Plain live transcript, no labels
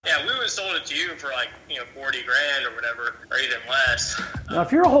sold it to you for like, 40 grand or whatever, or even less. Now,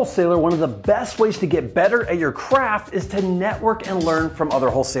 if you're a wholesaler, one of the best ways to get better at your craft is to network and learn from other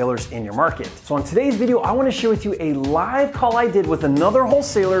wholesalers in your market. So on today's video, I want to share with you a live call I did with another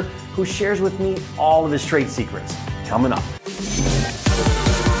wholesaler who shares with me all of his trade secrets. Coming up.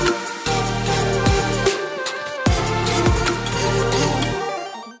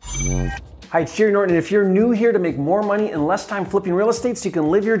 Hi, it's Jerry Norton, and if you're new here to make more money in less time flipping real estate so you can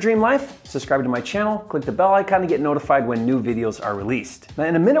live your dream life, subscribe to my channel, click the bell icon to get notified when new videos are released. Now,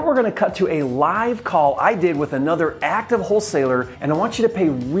 in a minute, we're gonna cut to a live call I did with another active wholesaler, and I want you to pay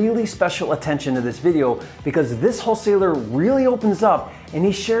really special attention to this video because this wholesaler really opens up and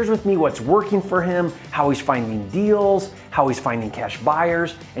he shares with me what's working for him, how he's finding deals, how he's finding cash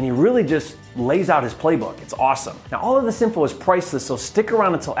buyers, and he really just lays out his playbook. It's awesome. Now, all of this info is priceless, so stick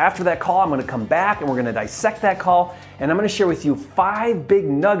around until after that call. I'm gonna come back and we're gonna dissect that call, and I'm gonna share with you 5 big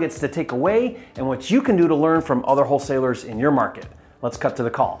nuggets to take away and what you can do to learn from other wholesalers in your market. Let's cut to the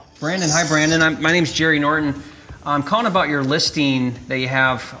call. Brandon, hi Brandon. My name's Jerry Norton. I'm calling about your listing that you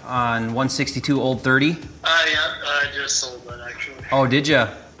have on 162 Old 30. Yeah, I just sold that actually. Oh, did you?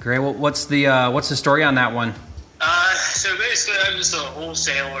 Great. Well, what's the story on that one? So basically, I'm just a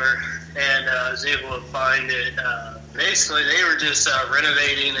wholesaler, and I was able to find it. Basically, they were just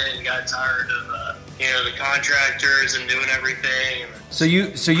renovating it and got tired of the contractors and doing everything. So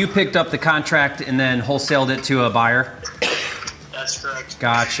you picked up the contract and then wholesaled it to a buyer? That's correct.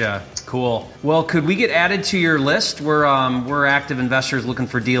 Gotcha. Cool. Well, could we get added to your list? We're active investors looking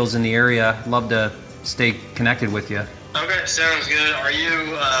for deals in the area. Love to stay connected with you. Okay, sounds good. Are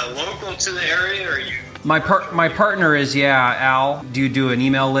you local to the area, or are you? My partner is, Al. Do you do an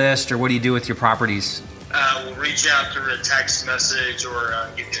email list, or what do you do with your properties? We'll reach out through a text message or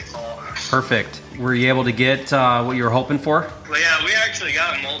give you a call. Perfect. Were you able to get what you were hoping for? Well, yeah, we actually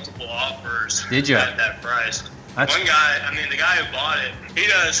got multiple offers. Did you? At that price. One guy, the guy who bought it, he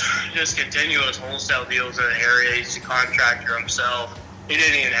does just continuous wholesale deals in the area. He's a contractor himself. He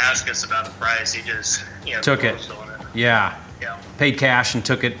didn't even ask us about the price. He just, took it. On it. Yeah. Yeah. Paid cash and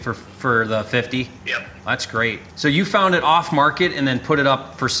took it for the 50? Yep. That's great. So you found it off market and then put it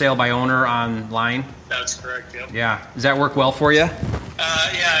up for sale by owner online? That's correct, yep. Yeah. Does that work well for you?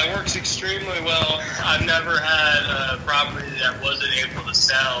 Yeah, it works extremely well. I've never had a property that wasn't able to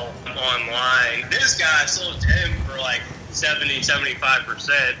sell online. This guy sold to him for like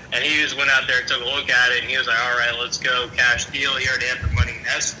 70-75%, and he just went out there and took a look at it, and he was like, all right, let's go, cash deal. He already had the money in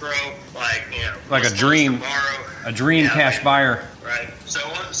escrow, like a dream cash buyer. Right. So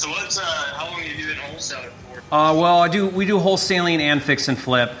what's how long have you been wholesaling for? Well, we do wholesaling and fix and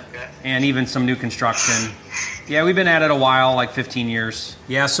flip, okay, and even some new construction. Yeah, we've been at it a while, like 15 years.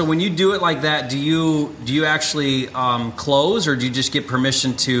 Yeah, so when you do it like that, do you actually close, or do you just get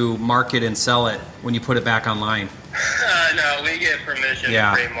permission to market and sell it when you put it back online? No, we get permission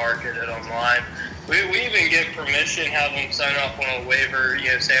to pre-market it online. We even get permission, have them sign off on a waiver,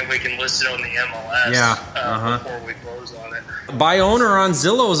 saying we can list it on the MLS before we close on it. By owner on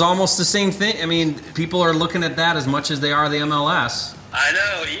Zillow is almost the same thing. People are looking at that as much as they are the MLS. I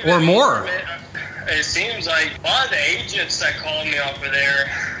know. Or more. It seems like a lot of the agents that call me off of there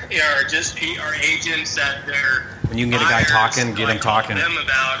are agents that they're... When you can get a guy talking, get him talking. Them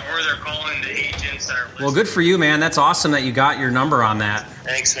about, or they're calling the agents that are listening. Well, good for you, man. That's awesome that you got your number on that.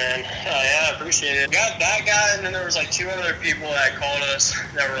 Thanks, man. Yeah, I appreciate it. Got that guy, and then there was like 2 other people that called us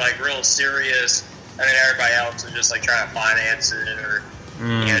that were like real serious. And then everybody else was just like trying to finance it or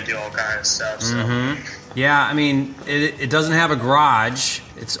do all kinds of stuff. So. Mm-hmm. Yeah, it doesn't have a garage.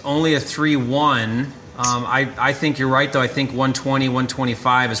 It's only a 3-1. I think you're right, though. I think 120,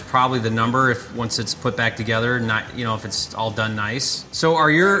 125 is probably the number once it's put back together. Not, if it's all done nice. So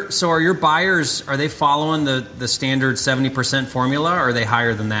are your buyers? Are they following the standard 70% formula, or are they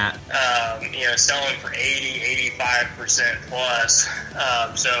higher than that? Selling for 80-85% plus.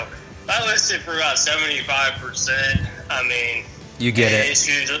 So if I listed for about 75%, you get it. It's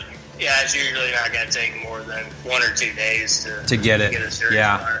usually not going to take more than 1 or 2 days to get it. Get a serious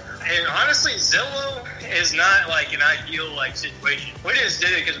buyer. And honestly, Zillow is not like an ideal situation. We just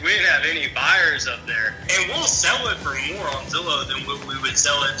did it because we didn't have any buyers up there, and we'll sell it for more on Zillow than what we would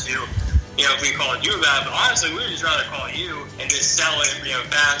sell it to. If we called you about it, but honestly, we would just rather call you and just sell it,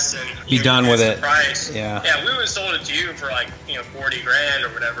 fast and be done with it. Price. Yeah, we would have sold it to you for like 40 grand or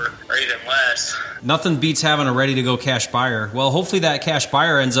whatever, or even less. Nothing beats having a ready to go cash buyer. Well, hopefully that cash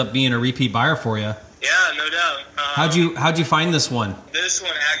buyer ends up being a repeat buyer for you. Yeah, no doubt. How'd you find this one? This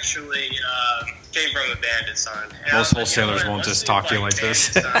one actually, came from a Bandit sign. And Most I was like, wholesalers you know what, won't let's just do, talk to you like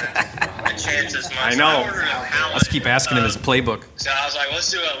this. Bandit sign and chance as much. I know. ordered a pallet, Let's keep asking him his playbook. So I was like,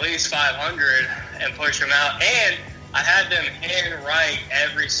 let's do at least 500 and push them out. And I had them handwrite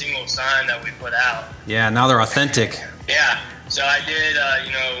every single sign that we put out. Yeah, now they're authentic. Yeah. So I did,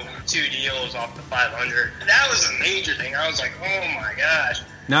 2 deals off the 500. That was a major thing. I was like, oh my gosh.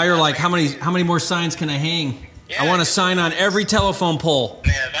 Now you're like, how many more signs can I hang? Yeah, I want a sign on every telephone pole.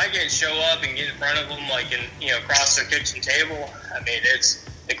 Man, if I can show up and get in front of them, like, across their kitchen table, I mean,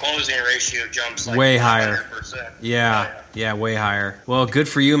 the closing ratio jumps like way higher. 100%. Yeah, way higher. Well, good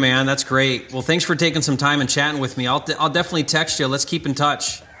for you, man. That's great. Well, thanks for taking some time and chatting with me. I'll definitely text you. Let's keep in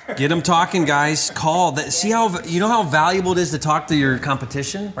touch. Get them talking, guys. Call. See how valuable it is to talk to your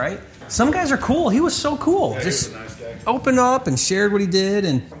competition, right? Some guys are cool. He was so cool. Yeah, just he was a nice guy. opened up and shared what he did.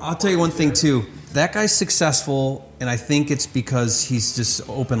 And I'll tell you one thing too. That guy's successful, and I think it's because he's just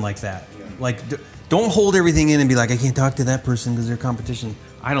open like that. Yeah. Like, don't hold everything in and be like, I can't talk to that person because they're competition.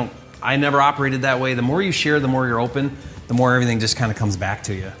 I never operated that way. The more you share, the more you're open, the more everything just kind of comes back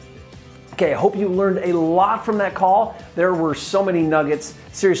to you. Okay, I hope you learned a lot from that call. There were so many nuggets.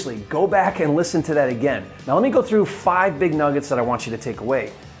 Seriously, go back and listen to that again. Now let me go through 5 big nuggets that I want you to take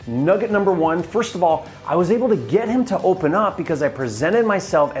away. Nugget number 1, first of all, I was able to get him to open up because I presented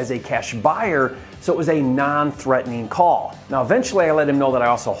myself as a cash buyer, so it was a non-threatening call. Now eventually I let him know that I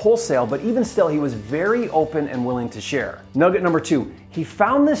also wholesale, but even still he was very open and willing to share. Nugget number 2, he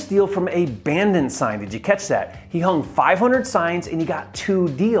found this deal from a Bandit sign. Did you catch that? He hung 500 signs and he got 2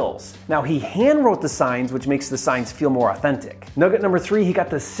 deals. Now he hand wrote the signs, which makes the signs feel more authentic. Nugget number 3, he got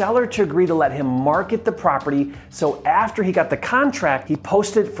the seller to agree to let him market the property. So after he got the contract, he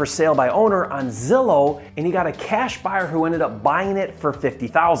posted for sale by owner on Zillow and he got a cash buyer who ended up buying it for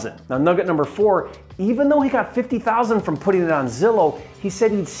 $50,000. Now nugget number 4, even though he got $50,000 from putting it on Zillow, he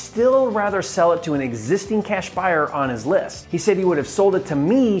said he'd still rather sell it to an existing cash buyer on his list. He said he would have sold it to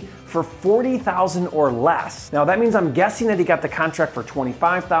me for $40,000 or less. Now that means I'm guessing that he got the contract for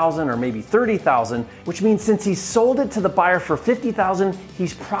 $25,000 or maybe $30,000, which means since he sold it to the buyer for $50,000,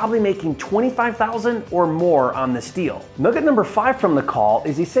 he's probably making $25,000 or more on this deal. Nugget number 5 from the call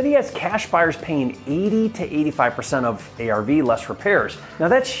is he said he has cash buyers paying 80 to 85% of ARV less repairs. Now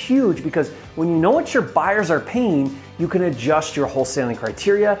that's huge because when you know what your buyers are paying, you can adjust your wholesaling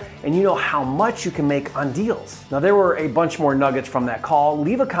criteria and you know how much you can make on deals. Now there were a bunch more nuggets from that call.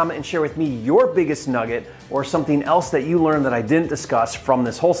 Leave a comment and share with me your biggest nugget or something else that you learned that I didn't discuss from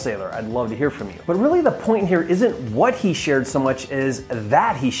this wholesaler. I'd love to hear from you. But really the point here isn't what he shared so much as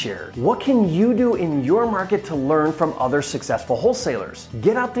that he shared. What can you do in your market to learn from other successful wholesalers?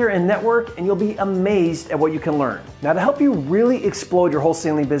 Get out there and network and you'll be amazed at what you can learn. Now to help you really explode your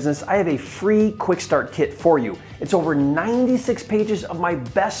wholesaling business, I have a free quick start kit for you. It's over 96 pages of my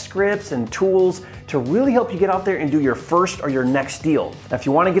best scripts and tools to really help you get out there and do your first or your next deal. Now, if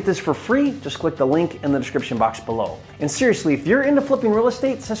you want to get this for free, just click the link in the description box below. And seriously, if you're into flipping real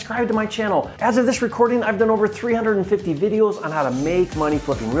estate, subscribe to my channel. As of this recording, I've done over 350 videos on how to make money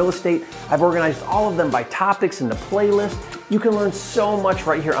flipping real estate. I've organized all of them by topics into playlists. You can learn so much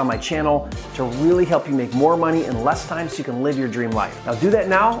right here on my channel to really help you make more money in less time so you can live your dream life. Now do that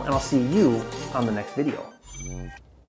now, and I'll see you on the next video.